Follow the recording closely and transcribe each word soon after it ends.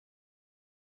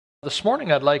This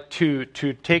morning I'd like to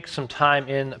take some time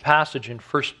in a passage in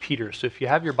 1 Peter. So if you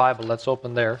have your Bible, let's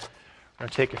open there. We're going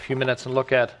to take a few minutes and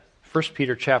look at 1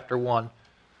 Peter chapter 1.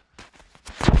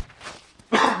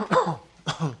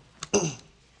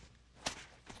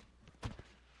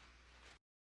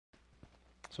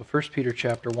 So 1 Peter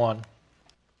chapter 1.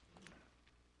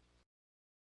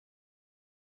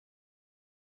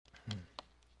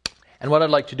 And what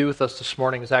I'd like to do with us this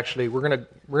morning is actually we're going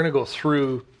to go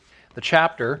through the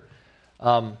chapter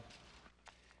and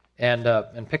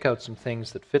pick out some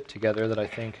things that fit together that I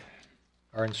think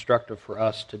are instructive for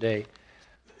us today.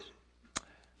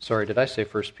 Sorry, did I say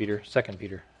 1 Peter? 2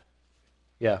 Peter.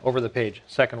 Yeah, over the page,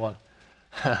 second one.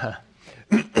 I'll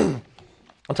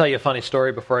tell you a funny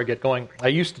story before I get going. I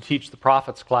used to teach the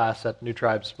Prophets class at New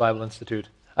Tribes Bible Institute.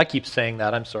 I keep saying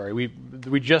that, I'm sorry.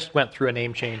 We just went through a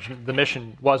name change. The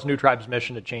mission was New Tribes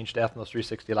Mission. It changed to Ethnos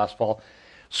 360 last fall.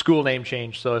 School name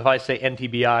change, so if I say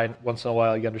NTBI once in a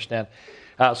while, you understand.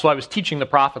 So I was teaching the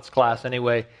Prophets class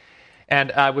anyway,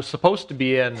 and I was supposed to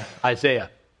be in Isaiah.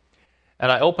 And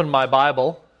I open my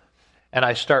Bible, and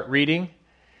I start reading,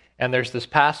 and there's this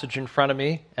passage in front of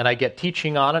me, and I get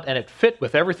teaching on it, and it fit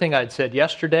with everything I'd said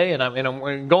yesterday, and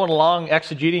I'm going along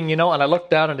exegeting, and I look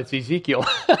down, and it's Ezekiel.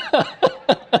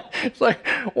 It's like,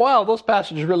 wow, those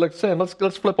passages really look the same.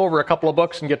 Let's flip over a couple of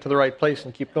books and get to the right place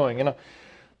and keep going,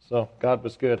 So God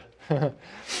was good.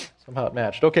 Somehow it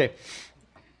matched. Okay.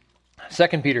 2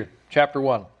 Peter chapter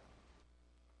 1.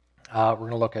 We're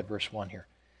going to look at verse 1 here.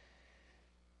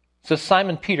 It says,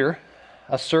 Simon Peter,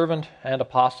 a servant and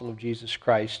apostle of Jesus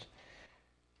Christ,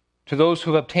 to those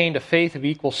who have obtained a faith of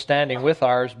equal standing with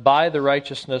ours by the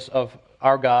righteousness of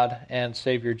our God and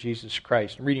Savior Jesus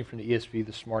Christ. I'm reading from the ESV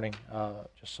this morning,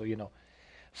 just so you know.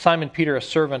 Simon Peter, a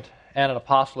servant and an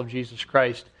apostle of Jesus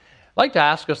Christ. I'd like to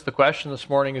ask us the question this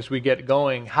morning as we get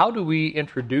going, how do we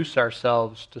introduce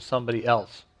ourselves to somebody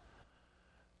else?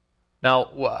 Now,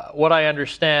 what I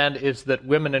understand is that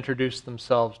women introduce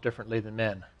themselves differently than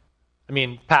men. I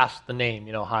mean, past the name,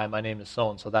 hi, my name is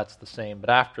so-and-so, that's the same. But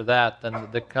after that, then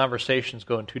the conversations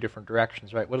go in two different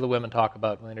directions, right? What do the women talk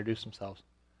about when they introduce themselves?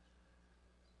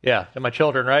 Yeah, and my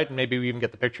children, right? And maybe we even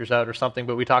get the pictures out or something,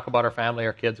 but we talk about our family,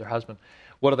 our kids, our husband.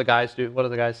 What do the guys do? What do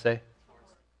the guys say?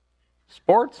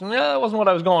 Sports? Yeah, that wasn't what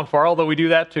I was going for, although we do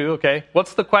that too, okay.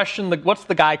 What's the question? What's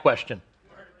the guy question?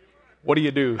 What do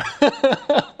you do?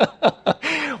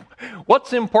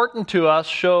 What's important to us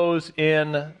shows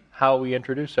in how we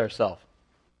introduce ourselves.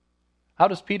 How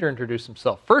does Peter introduce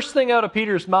himself? First thing out of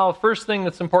Peter's mouth, first thing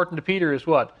that's important to Peter is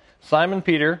what? Simon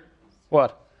Peter,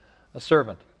 what? A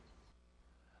servant.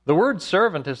 The word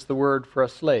servant is the word for a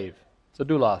slave. It's a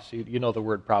doulos. You know the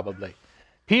word probably.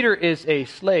 Peter is a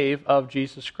slave of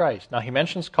Jesus Christ. Now, he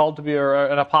mentions called to be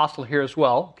an apostle here as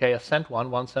well. Okay, a sent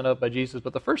one sent out by Jesus.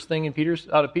 But the first thing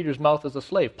out of Peter's mouth is a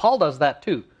slave. Paul does that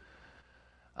too.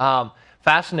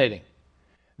 Fascinating.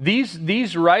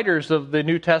 These writers of the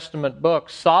New Testament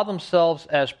books saw themselves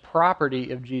as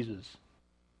property of Jesus.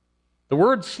 The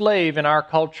word slave in our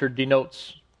culture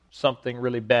denotes something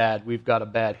really bad. We've got a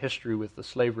bad history with the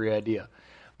slavery idea.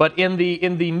 But in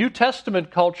the New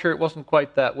Testament culture, it wasn't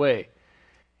quite that way.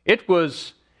 It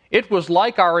was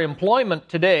like our employment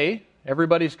today.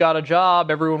 Everybody's got a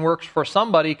job, everyone works for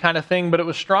somebody kind of thing, but it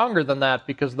was stronger than that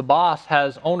because the boss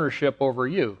has ownership over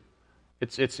you.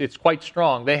 It's quite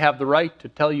strong. They have the right to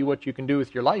tell you what you can do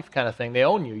with your life kind of thing. They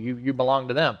own you. You belong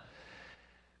to them.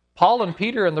 Paul and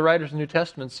Peter and the writers of the New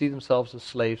Testament see themselves as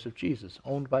slaves of Jesus,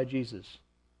 owned by Jesus.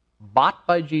 Bought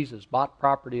by Jesus, bought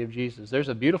property of Jesus. There's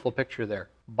a beautiful picture there.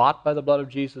 Bought by the blood of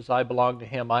Jesus, I belong to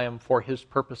Him. I am for His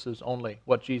purposes only.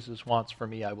 What Jesus wants for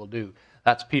me, I will do.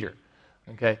 That's Peter.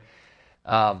 Okay?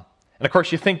 And of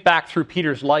course, you think back through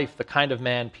Peter's life, the kind of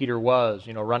man Peter was,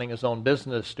 running his own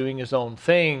business, doing his own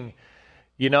thing.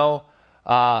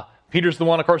 Peter's the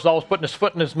one, of course, always putting his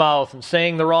foot in his mouth and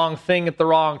saying the wrong thing at the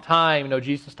wrong time.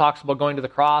 Jesus talks about going to the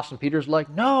cross, and Peter's like,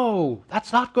 no,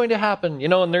 that's not going to happen.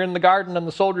 And they're in the garden, and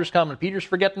the soldiers come, and Peter's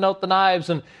forgetting out the knives,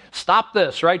 and stop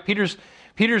this, right?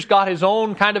 Peter's got his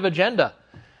own kind of agenda.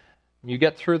 You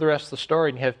get through the rest of the story,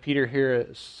 and you have Peter here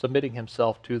submitting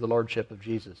himself to the lordship of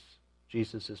Jesus.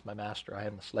 Jesus is my master. I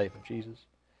am the slave of Jesus.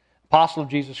 Apostle of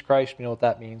Jesus Christ, we know what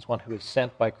that means. One who is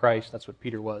sent by Christ. That's what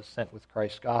Peter was, sent with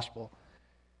Christ's gospel.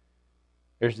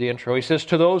 There's the intro. He says,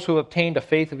 to those who have obtained a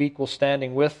faith of equal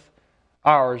standing with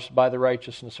ours by the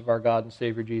righteousness of our God and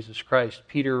Savior Jesus Christ.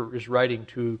 Peter is writing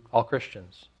to all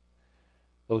Christians,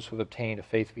 those who have obtained a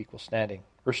faith of equal standing.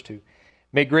 Verse 2.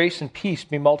 May grace and peace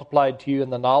be multiplied to you in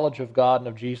the knowledge of God and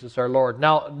of Jesus our Lord.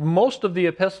 Now, most of the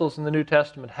epistles in the New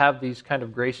Testament have these kind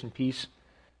of grace and peace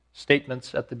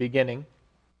statements at the beginning.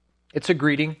 It's a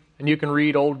greeting. And you can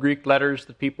read old Greek letters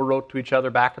that people wrote to each other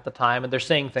back at the time, and they're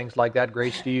saying things like that,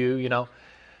 grace to you,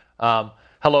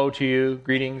 hello to you,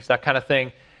 greetings, that kind of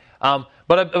thing.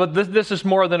 But this is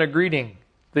more than a greeting.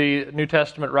 The New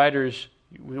Testament writers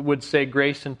would say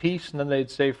grace and peace, and then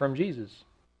they'd say from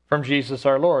Jesus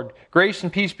our Lord. Grace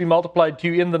and peace be multiplied to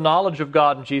you in the knowledge of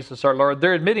God and Jesus our Lord.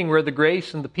 They're admitting where the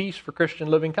grace and the peace for Christian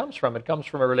living comes from. It comes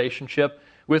from a relationship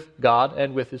with God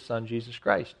and with His Son, Jesus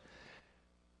Christ.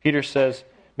 Peter says,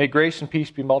 may grace and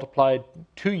peace be multiplied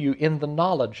to you in the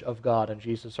knowledge of God and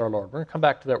Jesus our Lord. We're going to come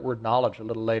back to that word knowledge a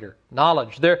little later.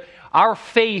 Knowledge. Our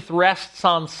faith rests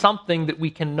on something that we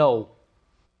can know.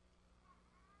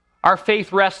 Our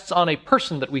faith rests on a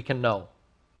person that we can know.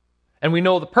 And we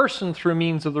know the person through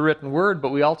means of the written word,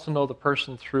 but we also know the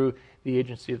person through the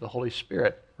agency of the Holy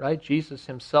Spirit, right? Jesus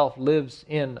Himself lives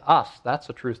in us. That's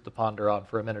a truth to ponder on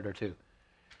for a minute or two.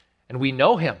 And we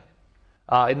know Him.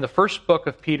 In the first book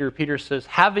of Peter, Peter says,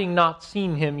 having not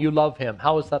seen Him, you love Him.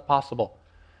 How is that possible?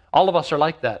 All of us are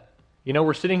like that.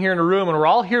 We're sitting here in a room and we're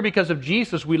all here because of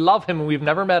Jesus. We love Him and we've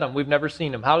never met Him. We've never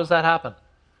seen Him. How does that happen?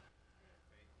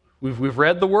 We've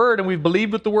read the Word and we've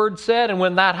believed what the Word said, and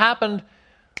when that happened,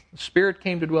 the Spirit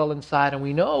came to dwell inside, and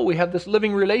we know we have this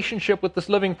living relationship with this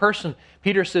living person.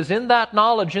 Peter says, in that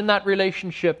knowledge, in that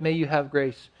relationship, may you have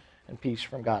grace and peace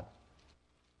from God.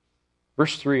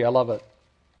 Verse 3, I love it.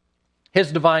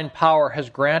 His divine power has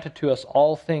granted to us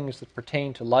all things that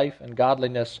pertain to life and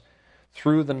godliness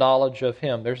through the knowledge of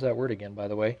Him. There's that word again, by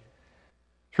the way.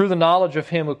 Through the knowledge of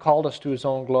Him who called us to His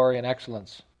own glory and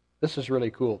excellence. This is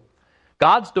really cool.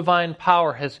 God's divine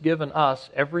power has given us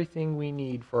everything we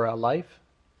need for a life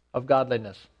of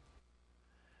godliness.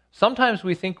 Sometimes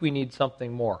we think we need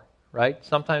something more, right?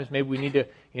 Sometimes maybe we need to,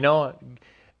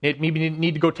 maybe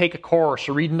need to go take a course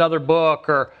or read another book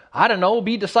or, I don't know,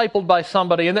 be discipled by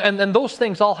somebody. And those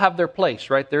things all have their place,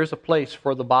 right? There's a place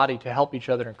for the body to help each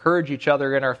other, encourage each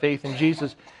other in our faith in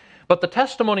Jesus. But the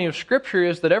testimony of Scripture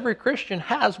is that every Christian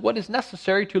has what is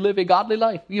necessary to live a godly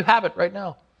life. You have it right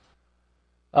now.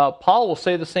 Paul will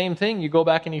say the same thing. You go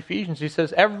back in Ephesians, he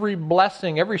says, every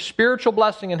blessing, every spiritual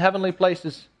blessing in heavenly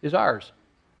places is ours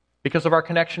because of our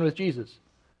connection with Jesus.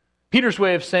 Peter's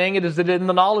way of saying it is that in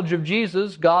the knowledge of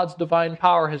Jesus, God's divine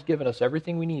power has given us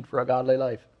everything we need for a godly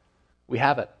life. We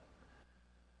have it.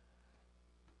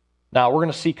 Now, we're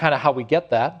going to see kind of how we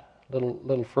get that a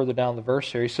little further down the verse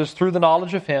here. He says, through the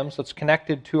knowledge of Him, so it's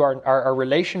connected to our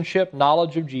relationship,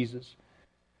 knowledge of Jesus.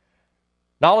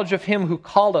 Knowledge of Him who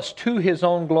called us to His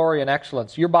own glory and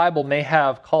excellence. Your Bible may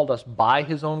have called us by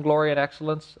His own glory and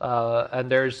excellence,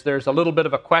 and there's a little bit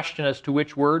of a question as to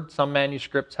which word. Some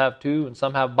manuscripts have to, and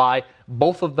some have by.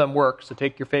 Both of them work, so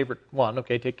take your favorite one.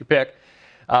 Okay, take your pick.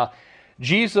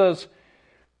 Jesus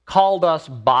called us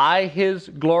by His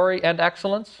glory and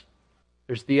excellence.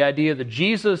 There's the idea that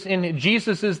Jesus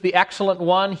is the excellent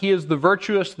one. He is the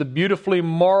virtuous, the beautifully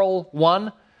moral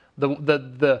one,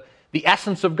 the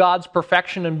essence of God's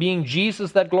perfection and being.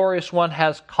 Jesus, that glorious one,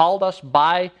 has called us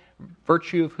by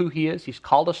virtue of who He is. He's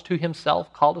called us to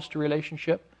Himself, called us to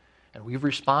relationship, and we've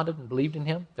responded and believed in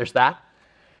Him. There's that.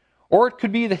 Or it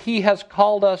could be that He has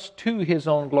called us to His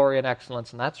own glory and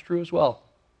excellence, and that's true as well.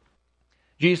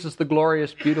 Jesus, the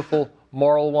glorious, beautiful,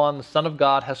 moral one, the Son of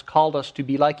God, has called us to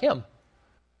be like Him.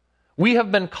 We have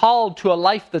been called to a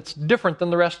life that's different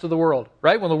than the rest of the world,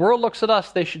 right? When the world looks at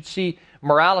us, they should see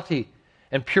morality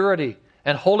and purity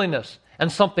and holiness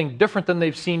and something different than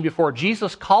they've seen before.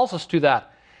 Jesus calls us to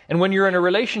that. And when you're in a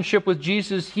relationship with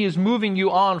Jesus, He is moving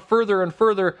you on further and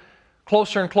further,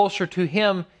 closer and closer to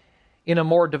Him in a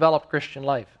more developed Christian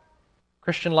life.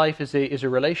 Christian life is a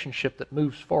relationship that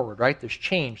moves forward, right? There's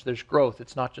change, there's growth.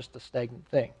 It's not just a stagnant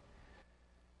thing.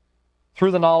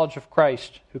 Through the knowledge of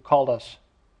Christ who called us,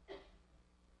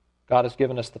 God has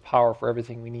given us the power for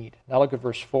everything we need. Now look at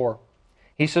verse 4.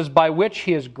 He says, by which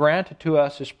He has granted to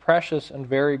us His precious and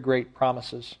very great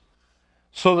promises,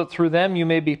 so that through them you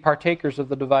may be partakers of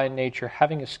the divine nature,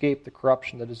 having escaped the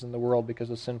corruption that is in the world because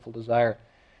of sinful desire.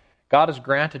 God has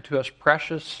granted to us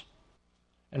precious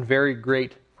and very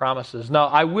great promises. Now,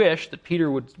 I wish that Peter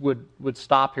would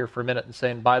stop here for a minute and say,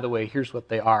 and by the way, here's what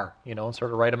they are, and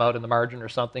sort of write them out in the margin or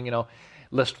something,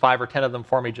 list 5 or 10 of them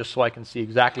for me just so I can see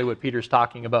exactly what Peter's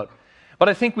talking about. But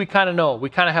I think we kind of know,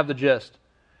 we kind of have the gist.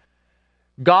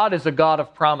 God is a God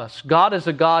of promise. God is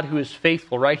a God who is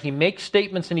faithful, right? He makes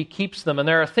statements and He keeps them. And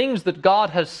there are things that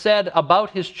God has said about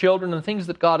His children and things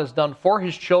that God has done for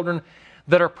His children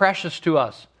that are precious to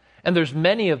us. And there's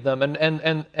many of them.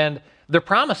 And they're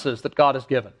promises that God has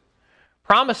given.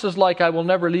 Promises like, I will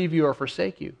never leave you or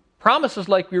forsake you. Promises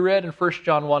like we read in 1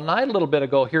 John 1:9 a little bit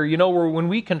ago here. Where when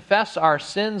we confess our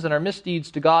sins and our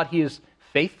misdeeds to God, He is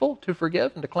faithful to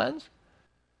forgive and to cleanse?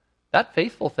 That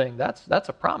faithful thing, that's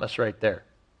a promise right there,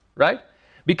 right?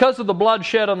 Because of the blood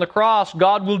shed on the cross,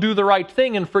 God will do the right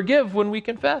thing and forgive when we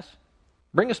confess.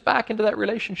 Bring us back into that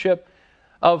relationship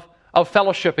of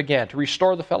fellowship again, to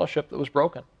restore the fellowship that was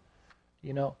broken.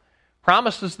 You know,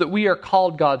 promises that we are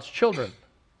called God's children,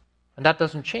 and that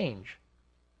doesn't change.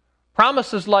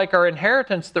 Promises like our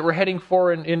inheritance that we're heading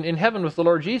for in heaven with the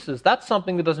Lord Jesus, that's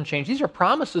something that doesn't change. These are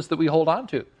promises that we hold on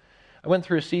to. I went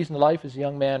through a season of life as a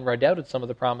young man where I doubted some of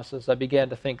the promises. I began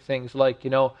to think things like,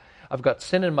 I've got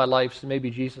sin in my life, so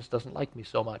maybe Jesus doesn't like me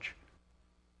so much.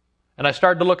 And I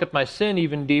started to look at my sin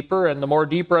even deeper, and the more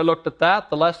deeper I looked at that,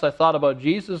 the less I thought about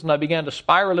Jesus, and I began to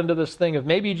spiral into this thing of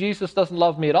maybe Jesus doesn't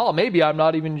love me at all. Maybe I'm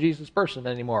not even Jesus' person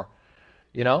anymore,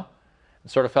 and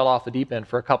sort of fell off the deep end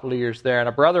for a couple of years there. And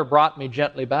a brother brought me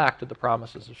gently back to the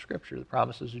promises of Scripture, the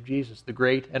promises of Jesus, the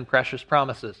great and precious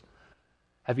promises.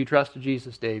 Have you trusted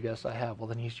Jesus, Dave? Yes, I have. Well,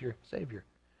 then He's your Savior,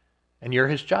 and you're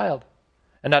His child,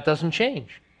 and that doesn't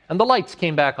change. And the lights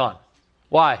came back on.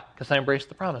 Why? Because I embraced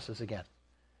the promises again.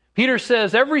 Peter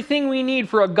says everything we need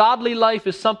for a godly life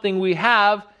is something we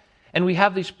have, and we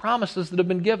have these promises that have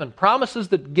been given. Promises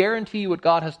that guarantee what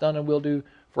God has done and will do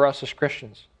for us as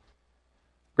Christians.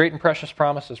 Great and precious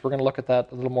promises. We're going to look at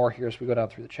that a little more here as we go down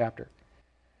through the chapter.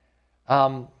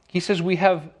 He says we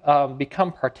have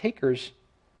become partakers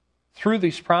through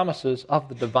these promises of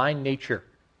the divine nature.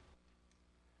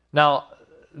 Now,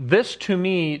 this to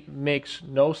me makes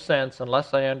no sense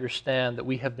unless I understand that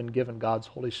we have been given God's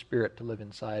Holy Spirit to live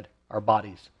inside our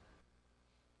bodies.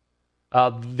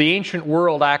 The ancient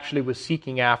world actually was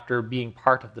seeking after being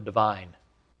part of the divine.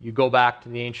 You go back to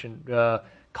the ancient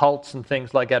cults and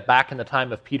things like that. Back in the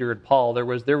time of Peter and Paul, there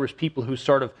was people who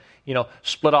sort of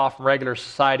split off from regular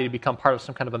society to become part of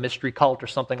some kind of a mystery cult or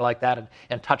something like that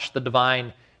and touch the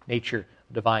divine nature,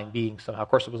 the divine being somehow. Of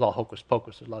course, it was all hocus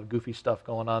pocus. There's a lot of goofy stuff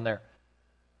going on there.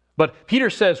 But Peter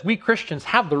says we Christians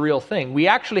have the real thing. We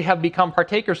actually have become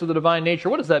partakers of the divine nature.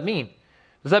 What does that mean?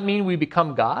 Does that mean we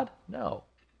become God? No.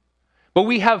 But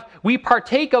we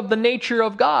partake of the nature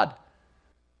of God.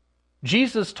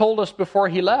 Jesus told us before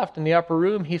He left in the upper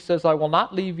room, He says, I will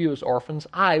not leave you as orphans.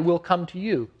 I will come to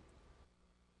you.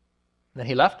 And then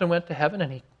He left and went to heaven,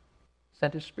 and He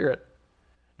sent His Spirit.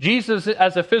 Jesus,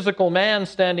 as a physical man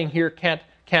standing here, can't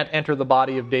enter the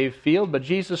body of Dave Field, but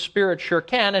Jesus' Spirit sure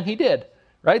can, and He did.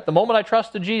 Right? The moment I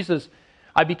trusted Jesus,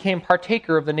 I became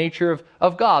partaker of the nature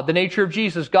of God, the nature of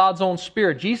Jesus, God's own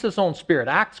Spirit, Jesus' own Spirit.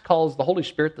 Acts calls the Holy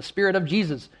Spirit the Spirit of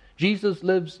Jesus. Jesus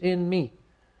lives in me.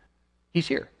 He's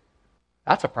here.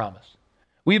 That's a promise.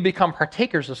 We've become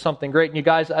partakers of something great. And you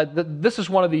guys, this is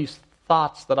one of these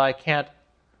thoughts that I can't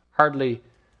hardly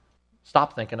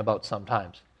stop thinking about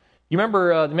sometimes. You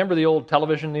remember the old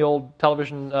televisions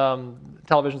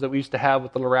that we used to have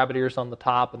with the little rabbit ears on the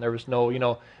top, and there was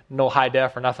no high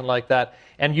def or nothing like that.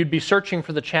 And you'd be searching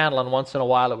for the channel, and once in a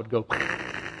while it would go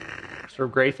sort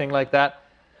of gray thing like that.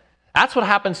 That's what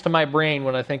happens to my brain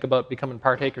when I think about becoming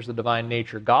partakers of the divine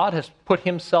nature. God has put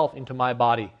Himself into my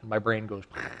body, and my brain goes,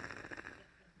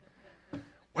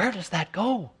 where does that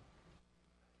go?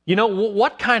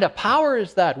 What kind of power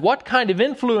is that? What kind of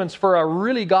influence for a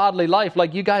really godly life?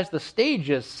 Like you guys, the stage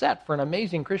is set for an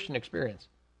amazing Christian experience.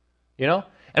 And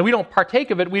we don't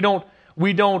partake of it. We don't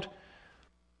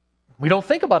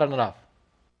think about it enough.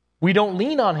 We don't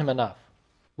lean on Him enough.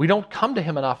 We don't come to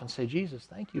Him enough and say, Jesus,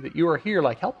 thank you that you are here.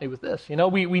 Like, help me with this.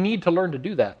 We need to learn to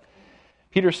do that.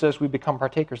 Peter says we become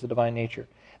partakers of the divine nature.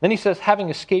 Then he says, having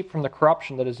escaped from the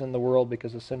corruption that is in the world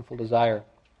because of sinful desire.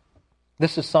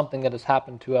 This is something that has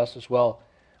happened to us as well.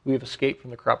 We have escaped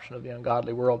from the corruption of the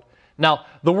ungodly world. Now,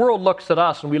 the world looks at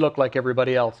us and we look like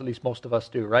everybody else. At least most of us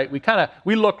do, right?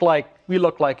 We look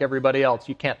like everybody else.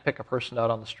 You can't pick a person out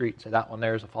on the street and say that one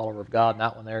there is a follower of God and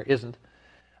that one there isn't.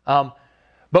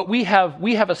 But we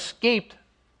have escaped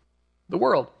the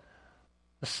world.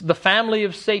 The family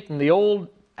of Satan, the old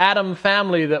Adam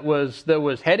family that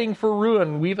was heading for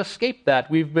ruin, we've escaped that.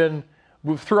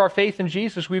 Through our faith in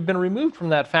Jesus, we've been removed from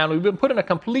that family. We've been put in a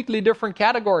completely different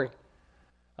category.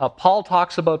 Paul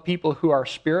talks about people who are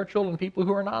spiritual and people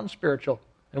who are non-spiritual.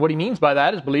 And what he means by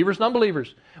that is believers and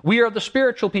unbelievers. We are the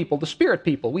spiritual people, the spirit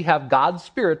people. We have God's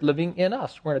Spirit living in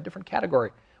us. We're in a different category.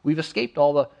 We've escaped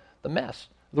all the mess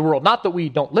of the world. Not that we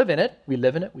don't live in it. We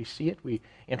live in it. We see it. We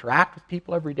interact with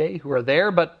people every day who are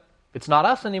there, but it's not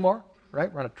us anymore.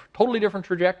 Right? We're on a totally different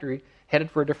trajectory,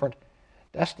 headed for a different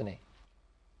destiny.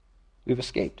 We've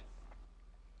escaped.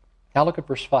 Now look at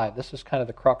verse 5. This is kind of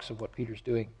the crux of what Peter's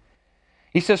doing.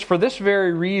 He says, for this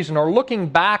very reason, or looking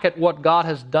back at what God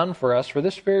has done for us, for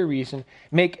this very reason,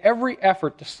 make every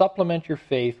effort to supplement your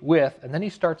faith with, and then he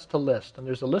starts to list, and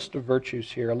there's a list of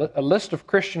virtues here, a list of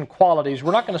Christian qualities.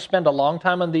 We're not going to spend a long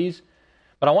time on these,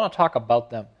 but I want to talk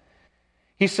about them.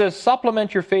 He says,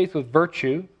 supplement your faith with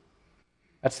virtue.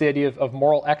 That's the idea of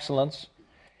moral excellence.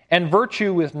 And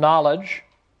virtue with knowledge.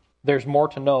 There's more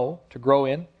to know, to grow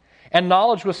in. And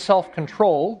knowledge with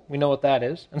self-control. We know what that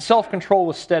is. And self-control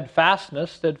with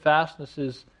steadfastness. Steadfastness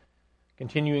is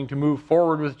continuing to move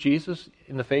forward with Jesus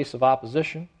in the face of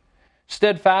opposition.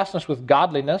 Steadfastness with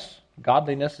godliness.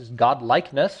 Godliness is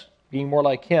godlikeness, being more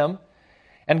like Him.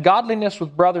 And godliness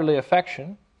with brotherly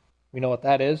affection. We know what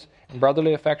that is. And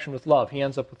brotherly affection with love. He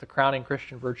ends up with the crowning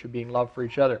Christian virtue being love for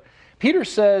each other. Peter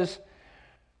says,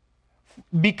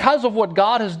 because of what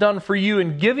God has done for you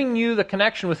in giving you the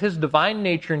connection with His divine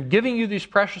nature and giving you these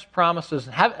precious promises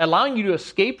and allowing you to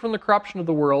escape from the corruption of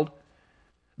the world,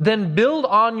 then build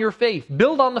on your faith.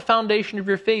 Build on the foundation of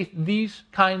your faith these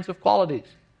kinds of qualities.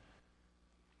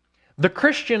 The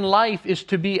Christian life is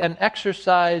to be an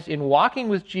exercise in walking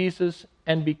with Jesus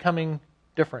and becoming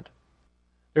different.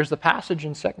 There's the passage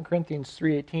in 2 Corinthians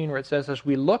 3:18 where it says, as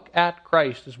we look at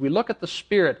Christ, as we look at the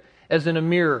Spirit as in a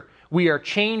mirror, we are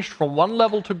changed from one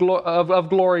level of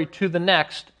glory to the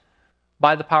next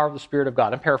by the power of the Spirit of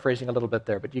God. I'm paraphrasing a little bit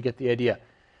there, but you get the idea.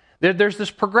 There's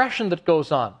this progression that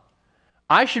goes on.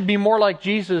 I should be more like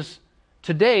Jesus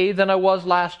today than I was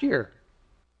last year,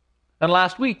 and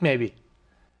last week maybe.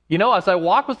 You know, as I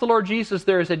walk with the Lord Jesus,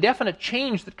 there is a definite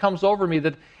change that comes over me.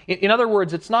 That, in other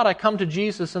words, it's not I come to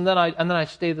Jesus and then I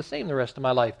stay the same the rest of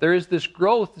my life. There is this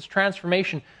growth, this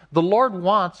transformation. The Lord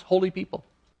wants holy people.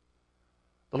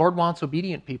 The Lord wants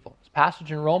obedient people. There's a passage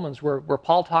in Romans where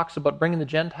Paul talks about bringing the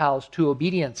Gentiles to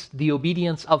obedience, the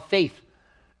obedience of faith.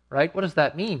 Right? What does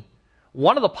that mean?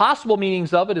 One of the possible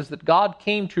meanings of it is that God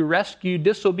came to rescue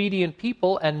disobedient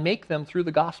people and make them, through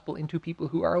the gospel, into people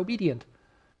who are obedient.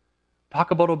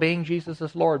 Talk about obeying Jesus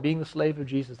as Lord, being the slave of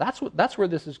Jesus. That's where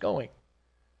this is going.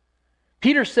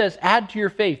 Peter says, add to your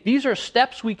faith. These are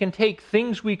steps we can take,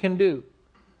 things we can do.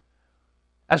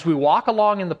 As we walk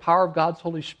along in the power of God's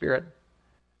Holy Spirit,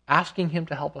 asking Him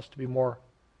to help us to be more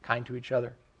kind to each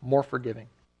other, more forgiving,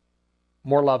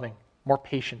 more loving, more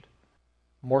patient,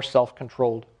 more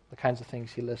self-controlled, the kinds of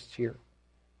things he lists here.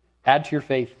 Add to your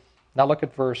faith. Now look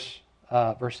at verse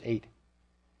 8.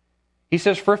 He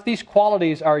says, for if these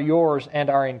qualities are yours and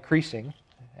are increasing,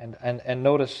 and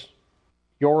notice,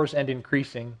 yours and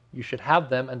increasing, you should have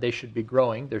them and they should be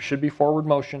growing. There should be forward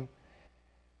motion.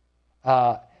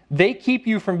 They keep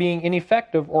you from being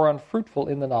ineffective or unfruitful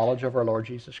in the knowledge of our Lord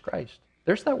Jesus Christ.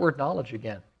 There's that word knowledge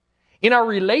again. In our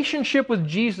relationship with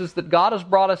Jesus that God has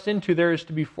brought us into, there is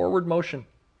to be forward motion.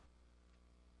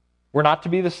 We're not to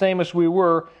be the same as we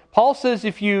were. Paul says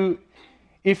if you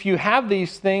have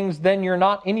these things, then you're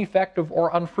not ineffective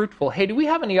or unfruitful. Hey, do we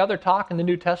have any other talk in the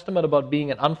New Testament about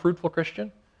being an unfruitful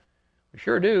Christian? We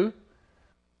sure do.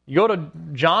 You go to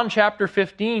John chapter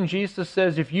 15, Jesus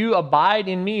says, if you abide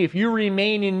in me, if you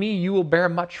remain in me, you will bear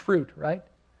much fruit, right?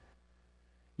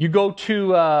 You go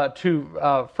to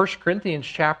 1 Corinthians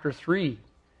chapter 3.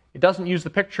 It doesn't use the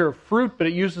picture of fruit, but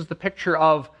it uses the picture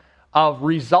of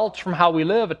results from how we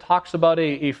live. It talks about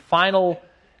a final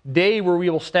day where we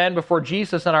will stand before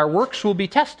Jesus and our works will be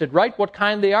tested, right? What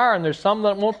kind they are. And there's some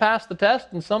that won't pass the test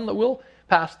and some that will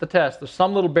pass the test. There's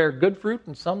some that will bear good fruit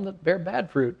and some that bear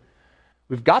bad fruit.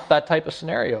 We've got that type of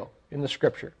scenario in the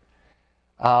Scripture.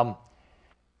 I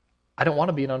don't want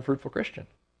to be an unfruitful Christian.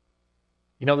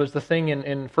 You know, there's the thing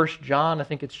in 1 John, I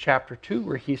think it's chapter 2,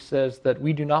 where he says that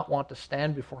we do not want to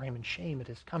stand before Him in shame at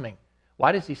His coming.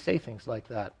 Why does he say things like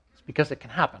that? It's because it can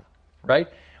happen, right?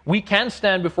 We can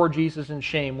stand before Jesus in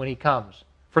shame when He comes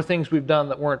for things we've done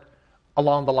that weren't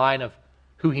along the line of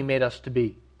who He made us to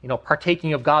be. You know,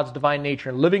 partaking of God's divine nature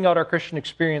and living out our Christian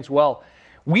experience well.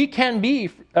 We can be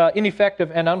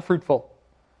ineffective and unfruitful.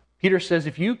 Peter says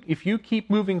if you keep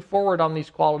moving forward on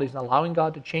these qualities and allowing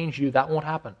God to change you, that won't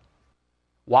happen.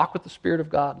 Walk with the Spirit of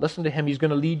God. Listen to Him. He's going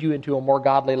to lead you into a more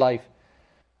godly life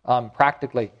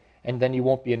practically, and then you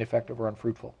won't be ineffective or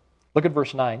unfruitful. Look at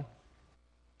verse 9.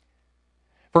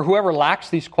 For whoever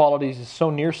lacks these qualities is so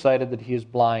nearsighted that he is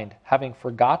blind, having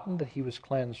forgotten that he was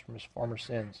cleansed from his former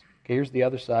sins. Okay, here's the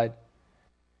other side.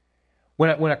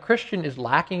 When a Christian is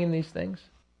lacking in these things,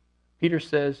 Peter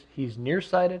says he's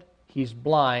nearsighted, he's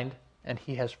blind, and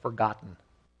he has forgotten.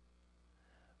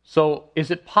 So,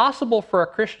 is it possible for a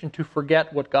Christian to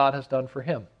forget what God has done for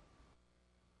him?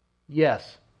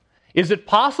 Yes. Is it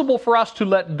possible for us to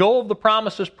let go of the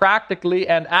promises practically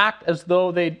and act as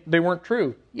though they weren't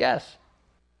true? Yes.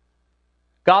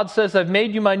 God says, I've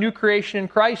made you my new creation in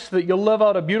Christ so that you'll live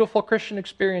out a beautiful Christian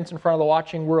experience in front of the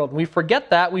watching world. And we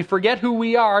forget that. We forget who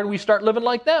we are, and we start living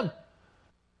like them.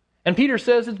 And Peter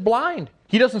says it's blind.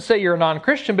 He doesn't say you're a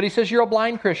non-Christian, but he says you're a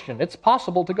blind Christian. It's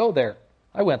possible to go there.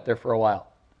 I went there for a while.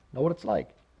 Know what it's like.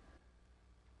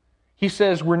 He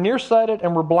says we're nearsighted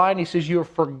and we're blind. He says you have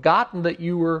forgotten that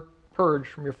you were purged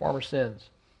from your former sins.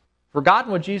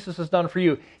 Forgotten what Jesus has done for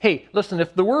you. Hey, listen,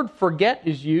 if the word forget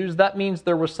is used, that means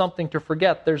there was something to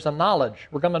forget. There's a knowledge.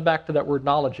 We're coming back to that word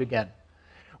knowledge again.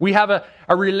 We have a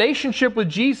relationship with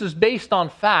Jesus based on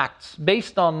facts,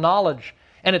 based on knowledge.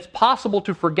 And it's possible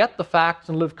to forget the facts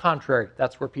and live contrary.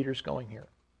 That's where Peter's going here.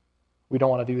 We don't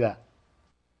want to do that.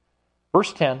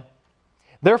 Verse 10,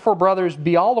 therefore, brothers,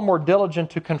 be all the more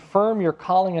diligent to confirm your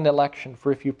calling and election,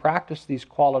 for if you practice these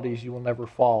qualities, you will never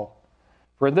fall.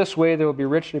 For in this way there will be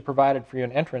richly provided for you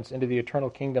an entrance into the eternal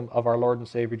kingdom of our Lord and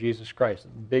Savior Jesus Christ.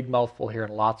 Big mouthful here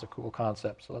and lots of cool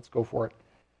concepts, so let's go for it.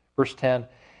 Verse 10,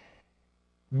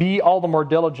 be all the more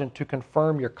diligent to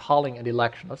confirm your calling and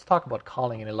election. Let's talk about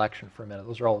calling and election for a minute.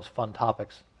 Those are always fun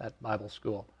topics at Bible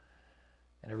school.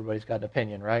 And everybody's got an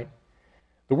opinion, right?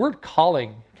 The word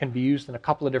calling can be used in a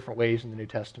couple of different ways in the New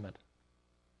Testament.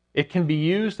 It can be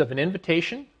used of an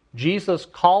invitation. Jesus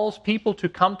calls people to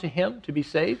come to Him to be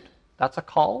saved. That's a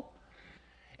call.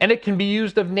 And it can be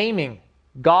used of naming.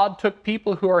 God took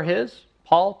people who are His,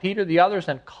 Paul, Peter, the others,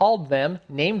 and called them,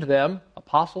 named them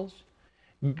apostles.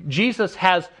 Jesus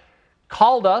has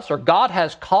called us, or God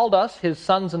has called us, His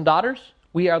sons and daughters.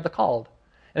 We are the called.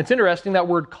 And it's interesting, that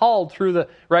word called through the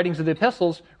writings of the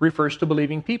epistles refers to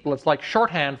believing people. It's like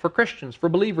shorthand for Christians, for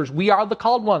believers. We are the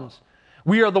called ones.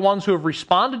 We are the ones who have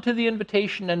responded to the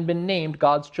invitation and been named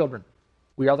God's children.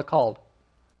 We are the called.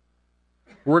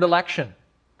 Word election,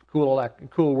 cool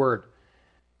word.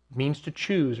 It means to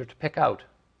choose or to pick out.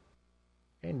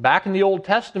 And back in the Old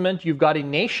Testament, you've got a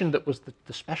nation that was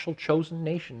the special chosen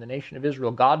nation, the nation of Israel.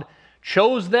 God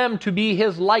chose them to be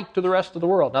His light to the rest of the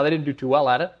world. Now, they didn't do too well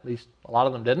at it. At least a lot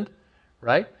of them didn't,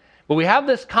 right? But we have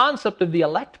this concept of the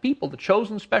elect people, the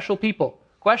chosen special people.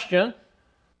 Question,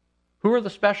 who are the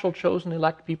special chosen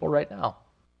elect people right now?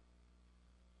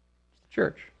 It's the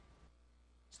church.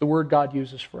 It's the word God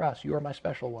uses for us. You are my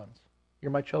special ones.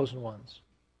 You're my chosen ones.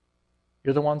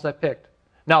 You're the ones I picked.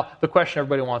 Now, the question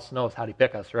everybody wants to know is, how do you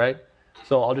pick us, right?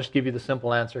 So I'll just give you the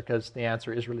simple answer, because the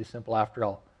answer is really simple after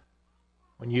all.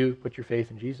 When you put your faith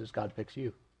in Jesus, God picks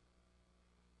you.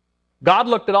 God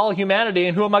looked at all humanity,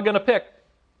 and who am I going to pick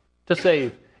to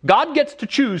save? God gets to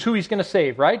choose who He's going to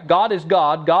save, right? God is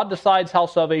God. God decides how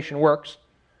salvation works.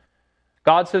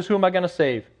 God says, who am I going to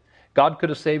save? God could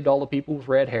have saved all the people with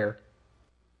red hair,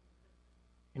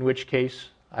 in which case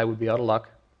I would be out of luck.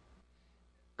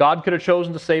 God could have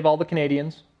chosen to save all the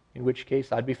Canadians, in which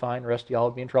case I'd be fine, the rest of y'all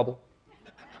would be in trouble.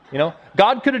 You know,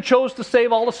 God could have chose to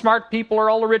save all the smart people or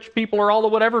all the rich people or all the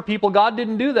whatever people. God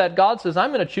didn't do that. God says,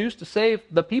 I'm going to choose to save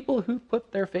the people who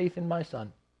put their faith in my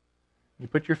Son. You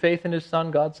put your faith in His Son,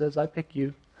 God says, I pick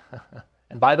you.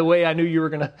 And by the way, I knew you were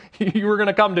going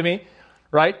to come to me,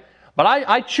 right? But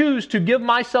I choose to give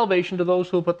my salvation to those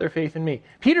who will put their faith in me.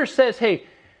 Peter says, hey,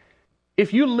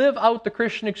 if you live out the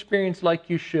Christian experience like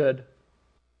you should,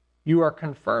 you are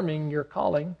confirming your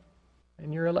calling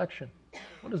and your election.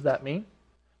 What does that mean?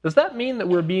 Does that mean that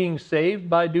we're being saved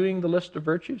by doing the list of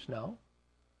virtues? No.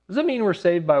 Does it mean we're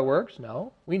saved by works?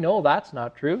 No. We know that's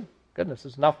not true. Goodness,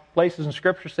 there's enough places in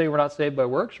Scripture say we're not saved by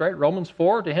works, right? Romans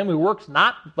 4, to him who works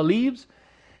not believes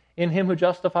in Him who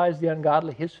justifies the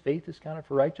ungodly, his faith is counted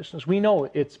for righteousness. We know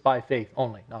it's by faith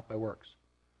only, not by works.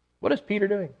 What is Peter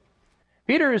doing?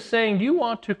 Peter is saying, do you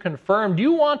want to confirm, do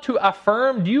you want to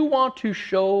affirm, do you want to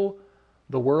show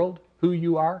the world who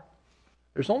you are?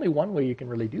 There's only one way you can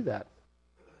really do that.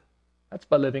 That's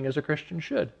by living as a Christian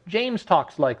should. James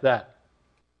talks like that,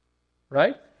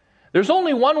 right? There's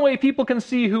only one way people can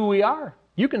see who we are.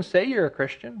 You can say you're a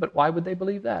Christian, but why would they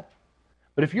believe that?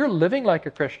 But if you're living like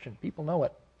a Christian, people know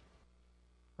it,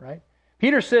 right?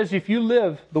 Peter says if you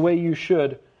live the way you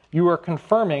should, you are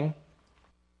confirming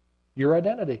your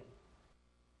identity.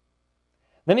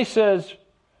 Then he says,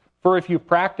 for if you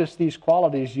practice these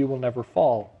qualities, you will never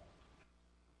fall.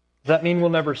 Does that mean we'll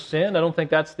never sin? I don't think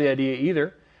that's the idea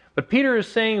either. But Peter is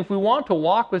saying if we want to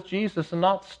walk with Jesus and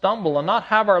not stumble and not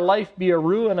have our life be a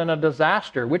ruin and a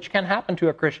disaster, which can happen to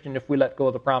a Christian if we let go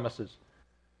of the promises.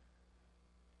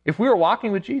 If we are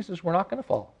walking with Jesus, we're not going to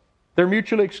fall. They're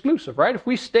mutually exclusive, right? If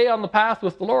we stay on the path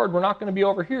with the Lord, we're not going to be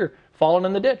over here falling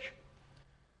in the ditch.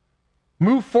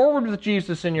 Move forward with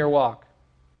Jesus in your walk.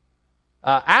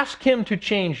 Ask Him to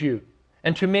change you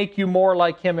and to make you more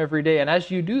like Him every day. And as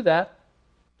you do that,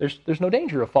 there's no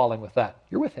danger of falling with that.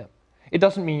 You're with Him. It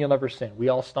doesn't mean you'll never sin. We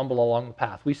all stumble along the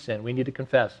path. We sin. We need to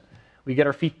confess. We get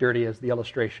our feet dirty, as the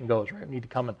illustration goes, right? We need to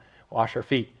come and wash our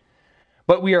feet.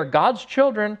 But we are God's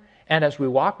children, and as we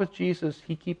walk with Jesus,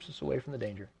 He keeps us away from the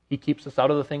danger. He keeps us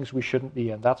out of the things we shouldn't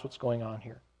be in. That's what's going on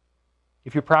here.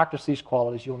 If you practice these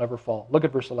qualities, you'll never fall. Look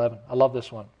at verse 11. I love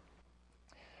this one.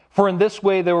 For in this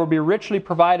way there will be richly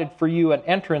provided for you an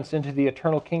entrance into the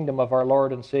eternal kingdom of our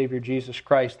Lord and Savior Jesus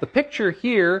Christ. The picture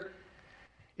here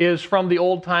is from the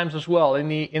old times as well. In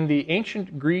the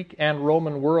ancient Greek and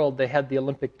Roman world, they had the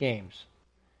Olympic Games.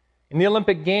 In the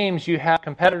Olympic Games, you have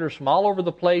competitors from all over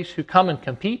the place who come and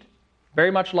compete,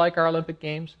 very much like our Olympic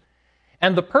Games.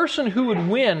 And the person who would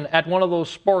win at one of those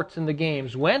sports in the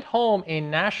games went home a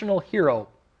national hero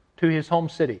to his home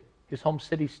city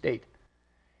state.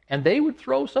 And they would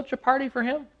throw such a party for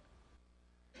him.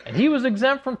 And he was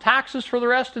exempt from taxes for the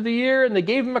rest of the year, and they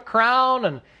gave him a crown,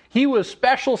 and he was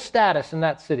special status in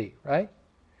that city, right?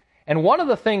 And one of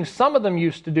the things some of them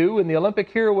used to do when the Olympic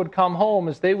hero would come home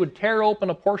is they would tear open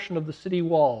a portion of the city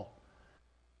wall.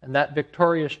 And that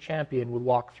victorious champion would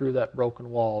walk through that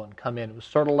broken wall and come in. It was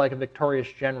sort of like a victorious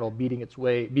general beating his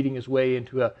way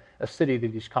into a city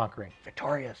that he's conquering.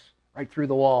 Victorious, right through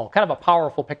the wall. Kind of a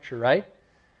powerful picture, right?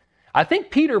 I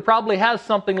think Peter probably has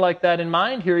something like that in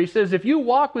mind here. He says, if you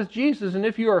walk with Jesus and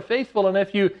if you are faithful and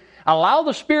if you allow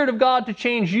the Spirit of God to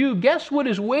change you, guess what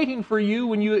is waiting for you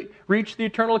when you reach the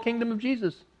eternal kingdom of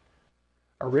Jesus?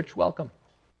 A rich welcome.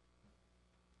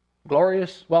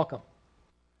 Glorious welcome.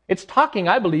 It's talking,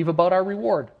 I believe, about our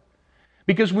reward.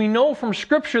 Because we know from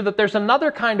Scripture that there's another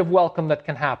kind of welcome that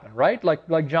can happen, right?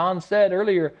 Like John said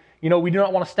earlier, we do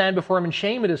not want to stand before Him in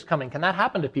shame at His coming. Can that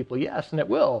happen to people? Yes, and it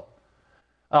will.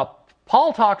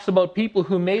 Paul talks about people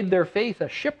who made their faith a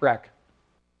shipwreck.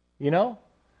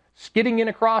 Skidding in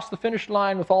across the finish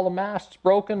line with all the masts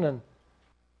broken and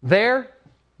there,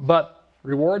 but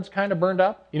rewards kind of burned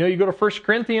up. You go to 1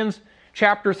 Corinthians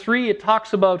chapter 3, it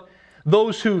talks about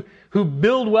those who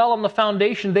build well on the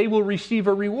foundation, they will receive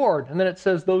a reward. And then it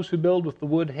says those who build with the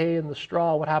wood, hay, and the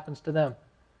straw, what happens to them?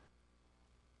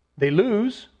 They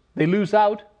lose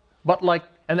out, but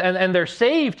and they're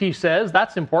saved, he says.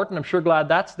 That's important. I'm sure glad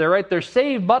that's there, right? They're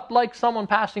saved, but like someone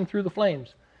passing through the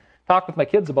flames. Talked with my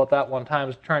kids about that one time. I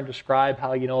was trying to describe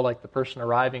how, like the person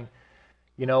arriving,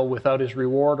 without his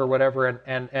reward or whatever.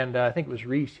 And I think it was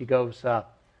Reese. He goes,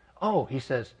 he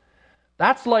says,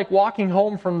 that's like walking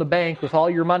home from the bank with all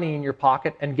your money in your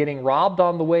pocket and getting robbed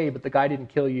on the way, but the guy didn't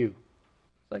kill you.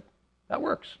 It's like, that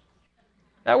works.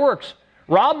 That works.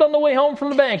 Robbed on the way home from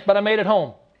the bank, but I made it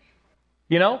home.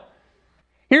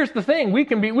 Here's the thing. We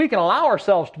can allow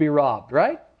ourselves to be robbed,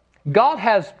 right? God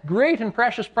has great and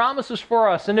precious promises for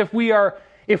us, and if we are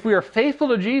faithful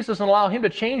to Jesus and allow Him to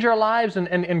change our lives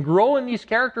and grow in these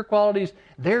character qualities,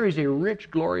 there is a rich,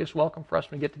 glorious welcome for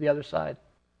us when we get to the other side.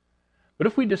 But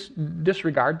if we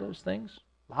disregard those things,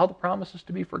 allow the promises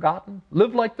to be forgotten,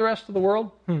 live like the rest of the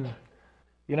world,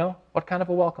 what kind of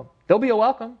a welcome? There'll be a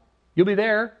welcome. You'll be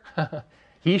there.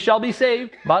 He shall be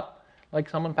saved, but like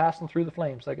someone passing through the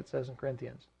flames, like it says in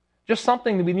Corinthians. Just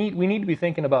something that we need to be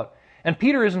thinking about. And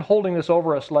Peter isn't holding this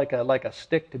over us like a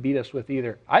stick to beat us with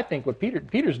either. I think what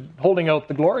Peter's holding out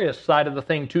the glorious side of the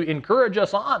thing to encourage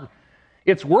us on.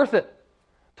 It's worth it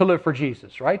to live for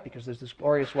Jesus, right? Because there's this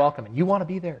glorious welcome, and you want to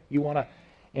be there. You want to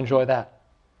enjoy that.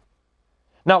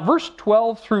 Now, verse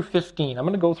 12 through 15. I'm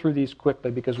going to go through these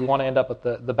quickly because we want to end up at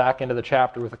the back end of the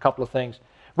chapter with a couple of things.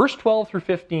 Verse 12 through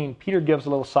 15, Peter gives a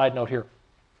little side note here.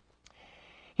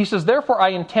 He says, therefore I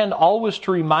intend always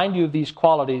to remind you of these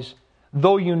qualities,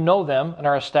 though you know them and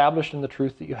are established in the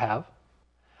truth that you have.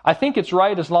 I think it's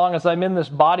right, as long as I'm in this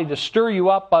body, to stir you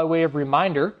up by way of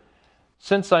reminder,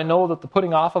 since I know that the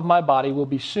putting off of my body will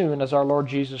be soon, as our Lord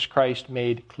Jesus Christ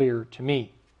made clear to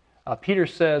me. Peter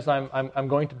says, I'm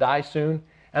going to die soon,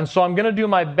 and so I'm going to do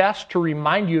my best to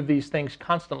remind you of these things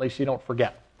constantly so you don't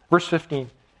forget. Verse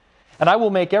 15, and I will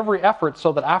make every effort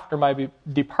so that after my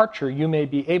departure you may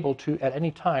be able to at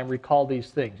any time recall these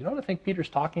things. You know what I think Peter's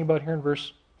talking about here in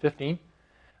verse 15?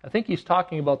 I think he's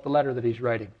talking about the letter that he's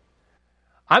writing.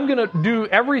 I'm going to do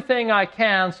everything I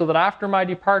can so that after my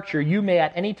departure, you may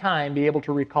at any time be able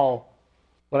to recall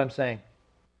what I'm saying.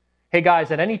 Hey guys,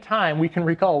 at any time we can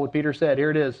recall what Peter said. Here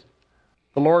it is.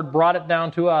 The Lord brought it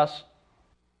down to us,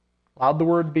 allowed the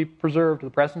word to be preserved to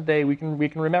the present day. We can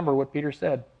remember what Peter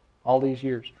said all these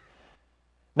years.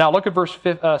 Now look at verse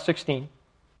 16.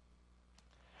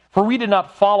 For we did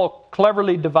not follow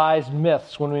cleverly devised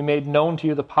myths when we made known to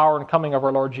you the power and coming of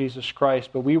our Lord Jesus Christ,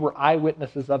 but we were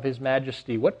eyewitnesses of His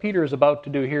majesty. What Peter is about to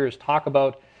do here is talk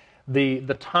about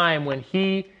the time when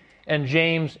he and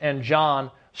James and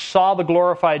John saw the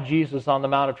glorified Jesus on the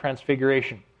Mount of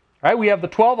Transfiguration. Right? We have the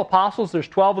 12 apostles, there's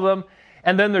 12 of them,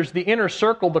 and then there's the inner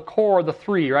circle, the core, the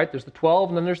three, right? There's the 12,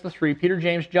 and then there's the three, Peter,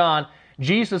 James, John.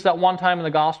 Jesus, at one time in the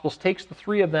Gospels, takes the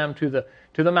three of them to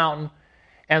the mountain,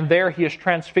 and there he is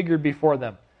transfigured before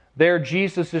them. There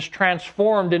Jesus is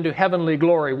transformed into heavenly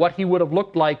glory, what he would have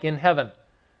looked like in heaven.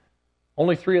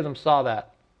 Only three of them saw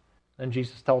that. And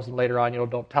Jesus tells them later on,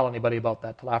 don't tell anybody about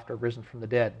that till after I've risen from the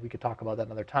dead. We could talk about that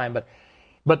another time.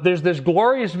 But there's this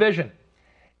glorious vision.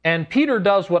 And Peter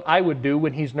does what I would do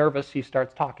when he's nervous. He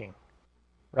starts talking.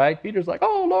 Right? Peter's like,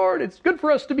 oh, Lord, it's good for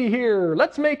us to be here.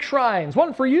 Let's make shrines.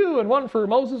 One for you and one for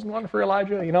Moses and one for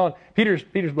Elijah. And Peter's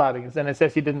blabbing. And it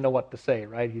says he didn't know what to say.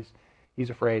 Right? He's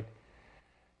afraid.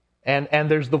 And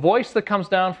there's the voice that comes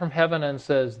down from heaven and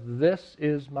says, this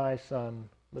is my son.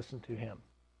 Listen to him.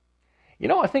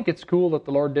 I think it's cool that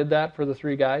the Lord did that for the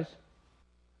three guys.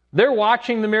 They're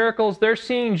watching the miracles, they're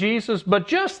seeing Jesus, but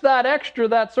just that extra,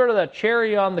 that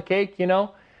cherry on the cake,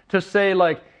 to say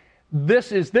like,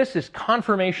 this is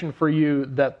confirmation for you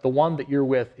that the one that you're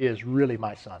with is really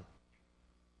my son.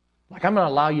 Like, I'm going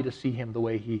to allow you to see him the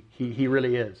way he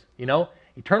really is.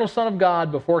 Eternal Son of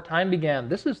God before time began.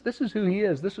 This is who he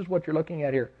is. This is what you're looking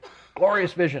at here.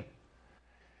 Glorious vision.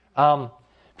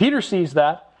 Peter sees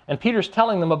that. And Peter's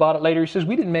telling them about it later. He says,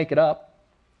 we didn't make it up.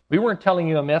 We weren't telling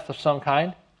you a myth of some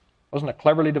kind. It wasn't a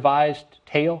cleverly devised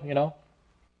tale,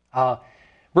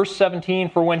 Verse 17,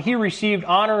 for when he received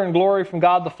honor and glory from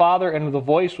God the Father, and the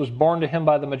voice was borne to him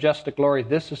by the majestic glory,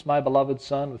 this is my beloved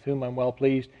Son, with whom I'm well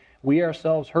pleased. We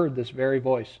ourselves heard this very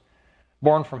voice,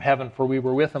 born from heaven, for we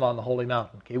were with him on the holy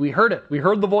mountain. Okay, we heard it. We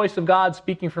heard the voice of God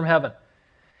speaking from heaven.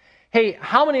 Hey,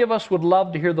 how many of us would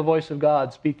love to hear the voice of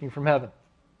God speaking from heaven?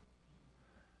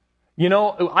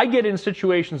 I get in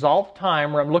situations all the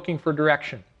time where I'm looking for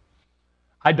direction.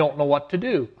 I don't know what to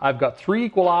do. I've got three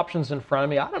equal options in front of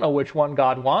me. I don't know which one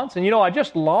God wants. And, I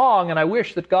just long and I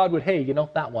wish that God would, hey,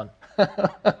 that one.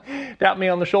 Tap me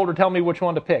on the shoulder, tell me which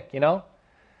one to pick,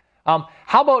 How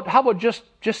about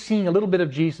just seeing a little bit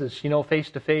of Jesus, face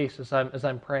to face as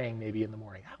I'm praying maybe in the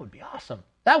morning? That would be awesome.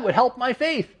 That would help my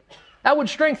faith. That would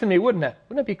strengthen me, wouldn't it?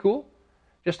 Wouldn't it be cool?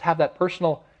 Just have that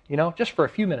personal, just for a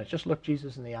few minutes, just look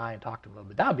Jesus in the eye and talk to him a little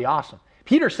bit. That would be awesome.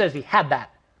 Peter says he had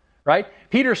that, right?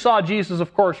 Peter saw Jesus,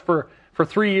 of course, for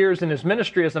 3 years in his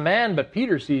ministry as a man, but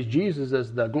Peter sees Jesus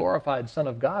as the glorified Son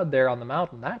of God there on the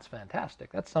mountain. That's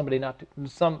fantastic. That's something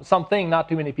not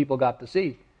too many people got to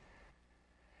see.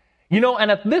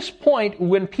 And at this point,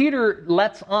 when Peter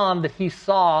lets on that he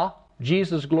saw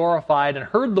Jesus glorified and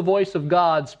heard the voice of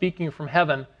God speaking from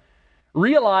heaven,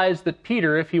 realize that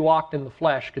Peter, if he walked in the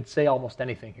flesh, could say almost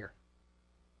anything here.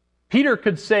 Peter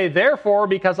could say, therefore,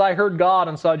 because I heard God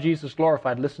and saw Jesus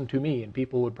glorified, listen to me, and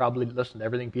people would probably listen to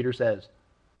everything Peter says.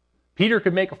 Peter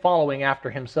could make a following after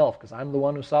himself, because I'm the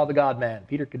one who saw the God-man.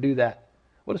 Peter could do that.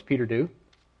 What does Peter do?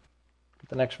 Look at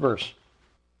the next verse.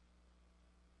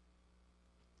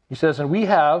 He says, and we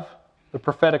have the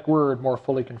prophetic word more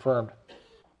fully confirmed.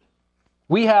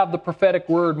 We have the prophetic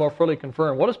word more fully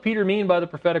confirmed. What does Peter mean by the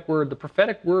prophetic word? The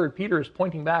prophetic word, Peter is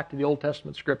pointing back to the Old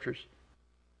Testament scriptures.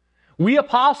 We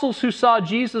apostles who saw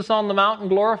Jesus on the mountain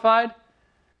glorified,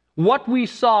 what we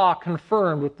saw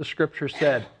confirmed what the scripture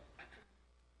said.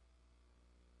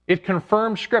 It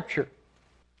confirmed scripture.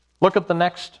 Look at the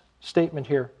next statement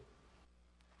here.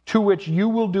 To which you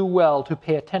will do well to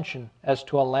pay attention as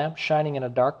to a lamp shining in a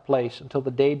dark place until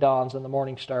the day dawns and the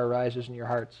morning star rises in your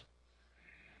hearts.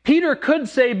 Peter could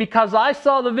say, because I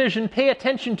saw the vision, pay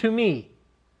attention to me.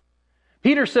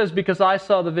 Peter says, because I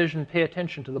saw the vision, pay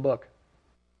attention to the book.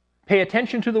 Pay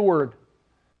attention to the word,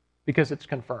 because it's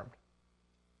confirmed.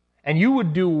 And you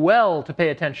would do well to pay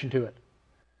attention to it,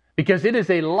 because it is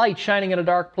a light shining in a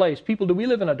dark place. People, do we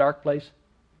live in a dark place?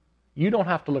 You don't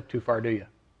have to look too far, do you?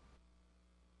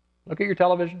 Look at your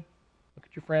television. Look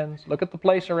at your friends. Look at the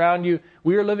place around you.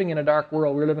 We are living in a dark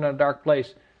world. We're living in a dark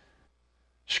place.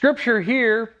 Scripture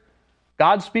here,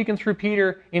 God speaking through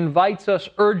Peter, invites us,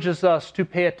 urges us to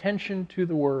pay attention to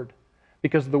the Word,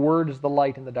 because the Word is the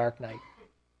light in the dark night.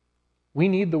 We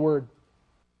need the Word.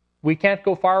 We can't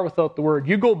go far without the Word.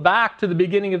 You go back to the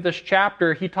beginning of this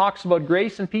chapter, he talks about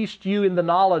grace and peace to you in the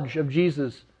knowledge of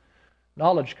Jesus.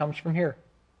 Knowledge comes from here.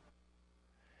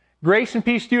 Grace and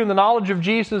peace to you in the knowledge of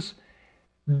Jesus.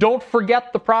 Don't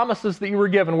forget the promises that you were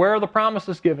given. Where are the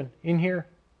promises given? In here.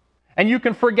 And you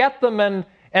can forget them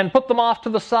and put them off to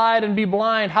the side and be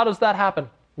blind. How does that happen?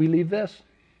 We leave this.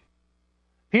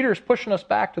 Peter's pushing us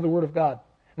back to the Word of God.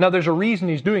 Now, there's a reason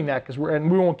he's doing that,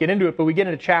 and we won't get into it, but we get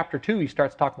into chapter 2, he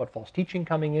starts talking about false teaching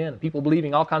coming in, and people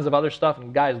believing all kinds of other stuff,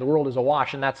 and guys, the world is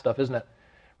awash in that stuff, isn't it?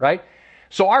 Right?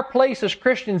 So our place as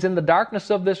Christians in the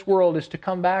darkness of this world is to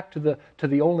come back to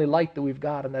the only light that we've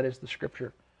got, and that is the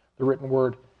Scripture, the written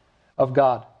Word of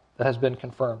God that has been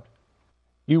confirmed.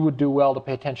 You would do well to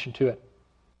pay attention to it.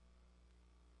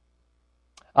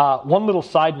 One little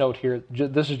side note here,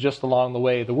 this is just along the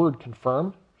way. The word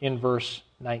confirmed in verse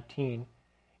 19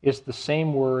 is the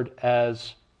same word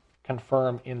as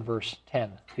confirm in verse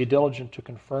 10. Be diligent to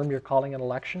confirm your calling and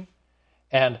election.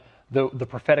 And the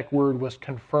prophetic word was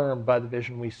confirmed by the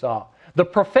vision we saw. The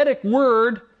prophetic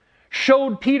word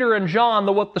showed Peter and John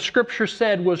that what the Scripture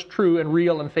said was true and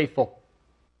real and faithful.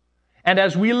 And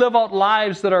as we live out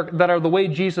lives that are the way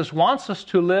Jesus wants us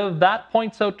to live, that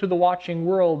points out to the watching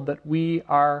world that we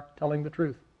are telling the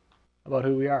truth about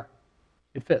who we are.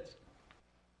 It fits.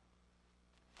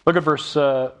 Look at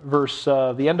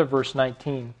the end of verse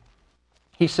 19.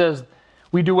 He says,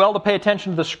 we do well to pay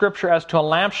attention to the Scripture as to a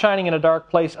lamp shining in a dark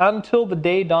place until the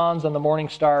day dawns and the morning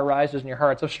star rises in your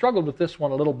hearts. I've struggled with this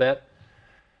one a little bit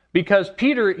because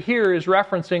Peter here is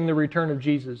referencing the return of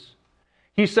Jesus.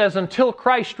 He says, until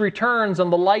Christ returns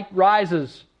and the light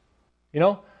rises. You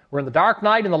know, we're in the dark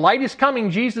night and the light is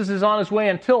coming. Jesus is on his way.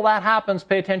 Until that happens,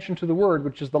 pay attention to the Word,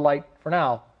 which is the light for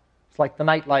now. It's like the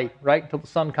night light, right? Until the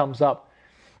sun comes up.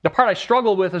 The part I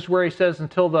struggle with is where he says,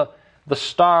 until the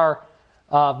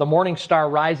morning star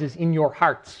rises in your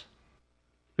hearts.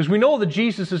 Because we know that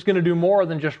Jesus is going to do more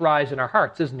than just rise in our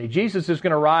hearts, isn't he? Jesus is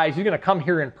going to rise. He's going to come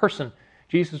here in person.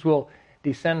 Jesus will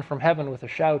descend from heaven with a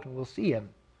shout and we'll see him.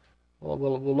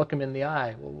 We'll look him in the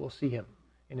eye. We'll see him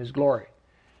in his glory.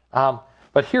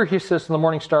 But here he says, the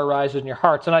morning star rises in your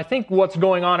hearts. And I think what's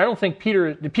going on, I don't think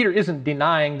Peter isn't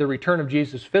denying the return of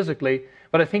Jesus physically,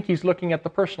 but I think he's looking at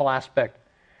the personal aspect.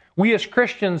 We as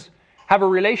Christians have a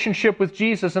relationship with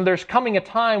Jesus, and there's coming a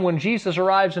time when Jesus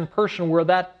arrives in person where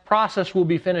that process will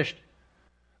be finished.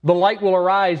 The light will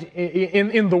arise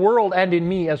in the world and in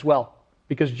me as well,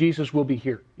 because Jesus will be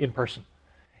here in person.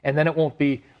 And then it won't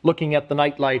be looking at the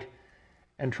night light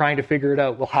and trying to figure it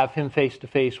out. We'll have him face to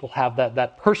face. We'll have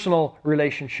that personal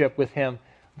relationship with him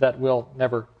that will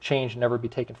never change, never be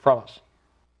taken from us.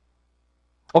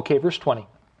 Okay, verse 20.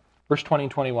 Verse 20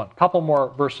 and 21. A couple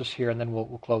more verses here and then we'll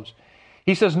close.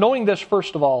 He says, knowing this,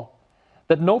 first of all,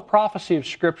 that no prophecy of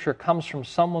Scripture comes from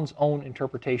someone's own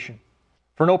interpretation.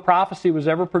 For no prophecy was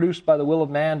ever produced by the will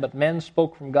of man, but men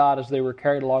spoke from God as they were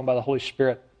carried along by the Holy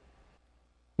Spirit.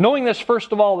 Knowing this,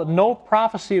 first of all, that no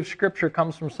prophecy of Scripture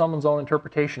comes from someone's own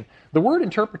interpretation. The word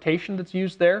interpretation that's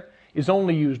used there is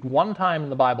only used one time in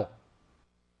the Bible.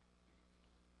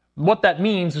 What that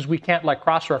means is we can't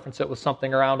cross-reference it with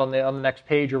something around on the next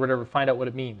page or whatever, find out what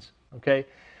it means. Okay?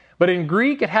 But in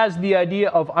Greek, it has the idea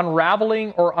of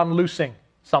unraveling or unloosing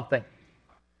something.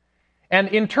 And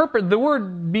the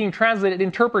word being translated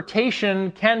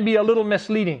interpretation can be a little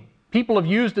misleading. People have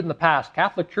used it in the past.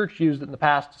 Catholic Church used it in the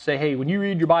past to say, hey, when you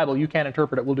read your Bible, you can't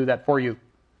interpret it. We'll do that for you.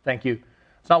 Thank you.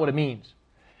 It's not what it means.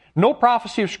 No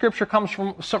prophecy of Scripture comes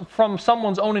from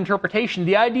someone's own interpretation.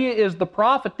 The idea is the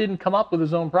prophet didn't come up with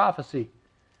his own prophecy.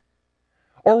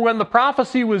 Or when the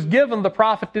prophecy was given, the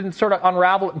prophet didn't sort of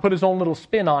unravel it and put his own little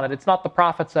spin on it. It's not the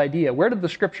prophet's idea. Where did the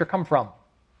Scripture come from?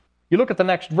 You look at the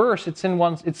next verse, it's in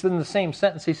the same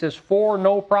sentence. He says, for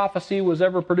no prophecy was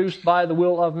ever produced by the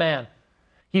will of man.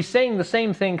 He's saying the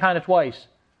same thing kind of twice.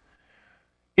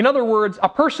 In other words, a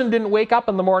person didn't wake up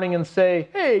in the morning and say,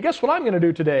 hey, guess what I'm going to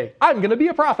do today? I'm going to be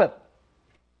a prophet.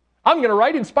 I'm going to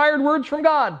write inspired words from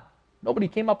God. Nobody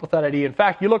came up with that idea. In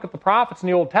fact, you look at the prophets in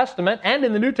the Old Testament and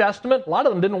in the New Testament, a lot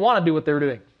of them didn't want to do what they were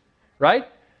doing. Right?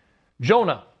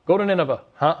 Jonah, go to Nineveh.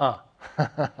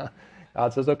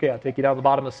 God says, okay, I'll take you down to the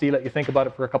bottom of the sea, let you think about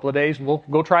it for a couple of days, and we'll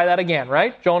go try that again,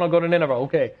 right? Jonah, go to Nineveh.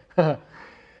 Okay.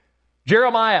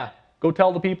 Jeremiah, go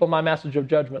tell the people my message of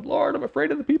judgment. Lord, I'm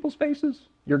afraid of the people's faces.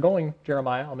 You're going,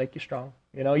 Jeremiah. I'll make you strong.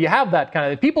 You have that kind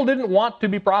of thing. People didn't want to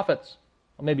be prophets.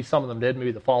 Well, maybe some of them did,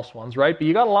 maybe the false ones, right? But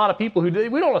you got a lot of people who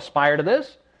did. We don't aspire to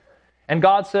this. And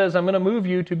God says, I'm going to move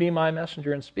you to be my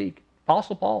messenger and speak.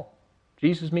 Apostle Paul.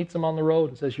 Jesus meets him on the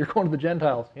road and says, you're going to the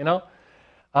Gentiles,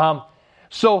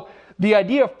 So the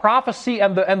idea of prophecy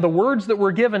and the words that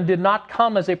were given did not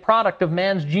come as a product of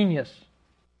man's genius.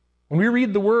 When we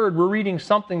read the Word, we're reading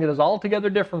something that is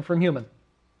altogether different from human.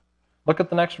 Look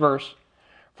at the next verse.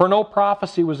 For no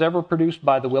prophecy was ever produced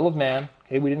by the will of man.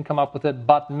 Okay, we didn't come up with it.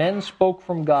 But men spoke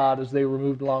from God as they were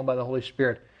moved along by the Holy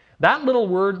Spirit. That little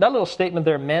word, that little statement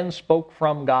there, men spoke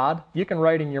from God, you can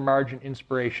write in your margin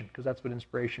inspiration, because that's what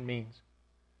inspiration means.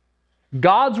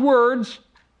 God's words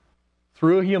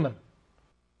through a human.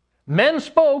 Men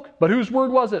spoke, but whose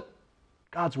word was it?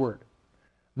 God's word.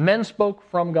 Men spoke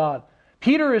from God.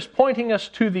 Peter is pointing us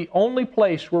to the only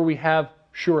place where we have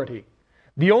surety.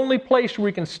 The only place where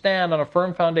we can stand on a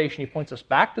firm foundation, he points us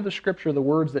back to the Scripture, the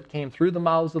words that came through the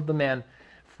mouths of the men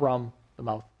from the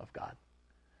mouth of God.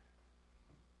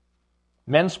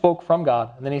 Men spoke from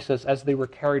God, and then he says, as they were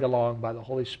carried along by the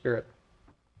Holy Spirit.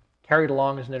 Carried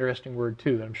along is an interesting word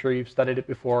too. I'm sure you've studied it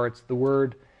before. It's the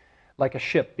word like a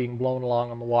ship being blown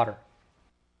along on the water.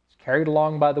 It's carried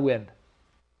along by the wind,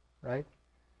 right?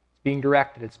 It's being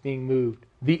directed. It's being moved.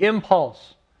 The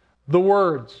impulse, the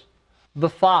words, the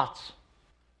thoughts,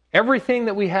 everything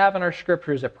that we have in our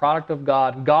Scripture is a product of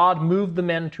God. God moved the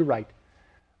men to write,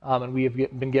 and we have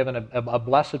been given a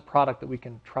blessed product that we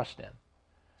can trust in.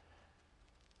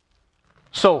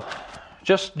 So,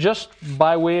 just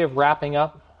by way of wrapping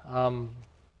up,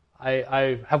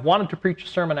 I have wanted to preach a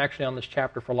sermon actually on this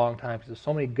chapter for a long time because there's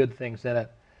so many good things in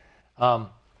it.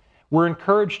 We're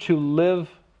encouraged to live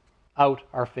out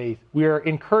our faith. We are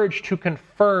encouraged to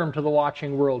confirm to the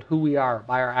watching world who we are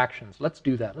by our actions. Let's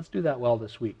do that. Let's do that well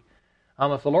this week.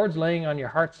 If the Lord's laying on your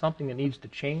heart something that needs to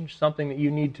change, something that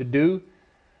you need to do,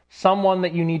 someone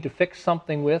that you need to fix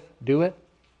something with, do it.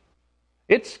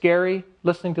 It's scary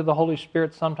listening to the Holy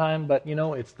Spirit sometimes, but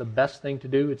it's the best thing to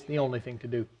do. It's the only thing to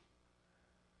do.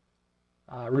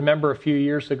 Remember a few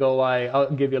years ago,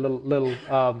 I'll give you a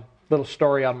little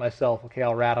story on myself. Okay,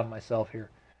 I'll rat on myself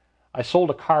here. I sold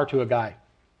a car to a guy.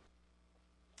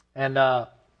 And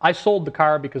I sold the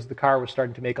car because the car was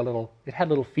starting to make it had a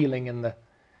little feeling in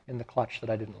the clutch that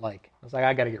I didn't like. I was like,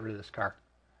 I got to get rid of this car.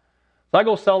 So I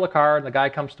go sell the car, and the guy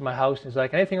comes to my house, and he's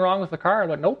like, anything wrong with the car? I'm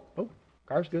like, nope,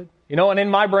 car's good. And in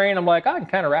my brain, I'm like, I can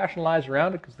kind of rationalize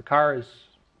around it because the car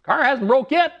hasn't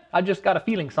broke yet. I just got a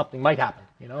feeling something might happen.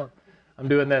 I'm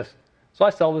doing this. So I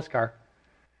sell this car.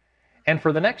 And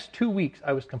for the next 2 weeks,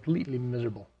 I was completely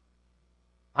miserable.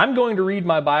 I'm going to read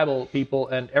my Bible, people,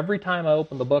 and every time I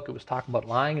opened the book, it was talking about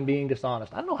lying and being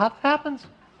dishonest. I don't know how that happens.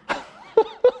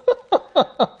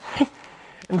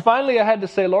 And finally, I had to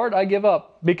say, Lord, I give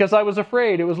up, because I was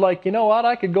afraid. It was like, you know what?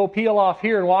 I could go peel off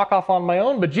here and walk off on my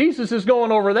own, but Jesus is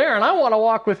going over there, and I want to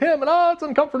walk with him, and it's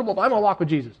uncomfortable, but I'm going to walk with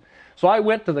Jesus. So I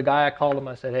went to the guy, I called him,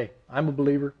 I said, hey, I'm a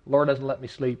believer. Lord doesn't let me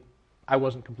sleep. I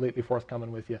wasn't completely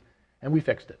forthcoming with you. And we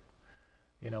fixed it.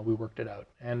 We worked it out.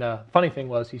 And funny thing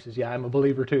was, he says, yeah, I'm a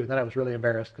believer too. Then I was really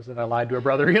embarrassed because then I lied to a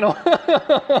brother,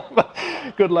 But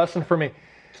good lesson for me.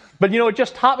 But, it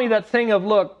just taught me that thing of,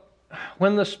 look,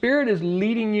 when the Spirit is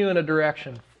leading you in a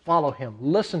direction, follow Him.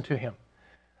 Listen to Him.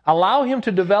 Allow Him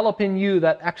to develop in you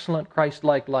that excellent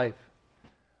Christ-like life.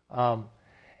 And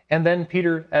then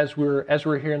Peter, as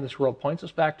we're here in this world, points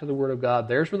us back to the Word of God.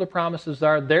 There's where the promises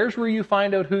are. There's where you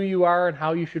find out who you are and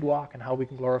how you should walk and how we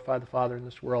can glorify the Father in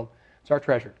this world. It's our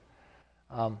treasure.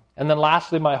 And then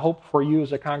lastly, my hope for you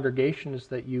as a congregation is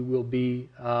that you will be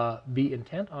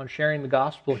intent on sharing the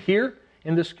gospel here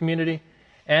in this community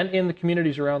and in the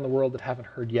communities around the world that haven't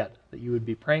heard yet, that you would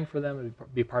be praying for them and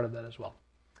be part of that as well.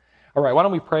 All right, why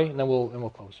don't we pray and then we'll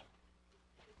close.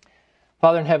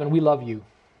 Father in heaven, we love you.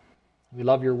 We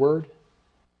love your word.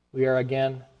 We are,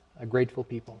 again, a grateful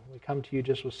people. We come to you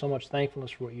just with so much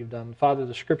thankfulness for what you've done. Father,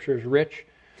 the Scripture is rich.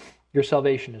 Your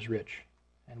salvation is rich,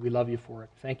 and we love you for it.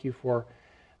 Thank you for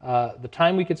the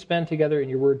time we could spend together in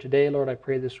your word today. Lord, I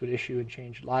pray this would issue and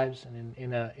change lives and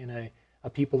in a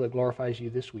people that glorifies you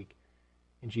this week.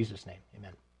 In Jesus' name,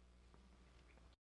 amen.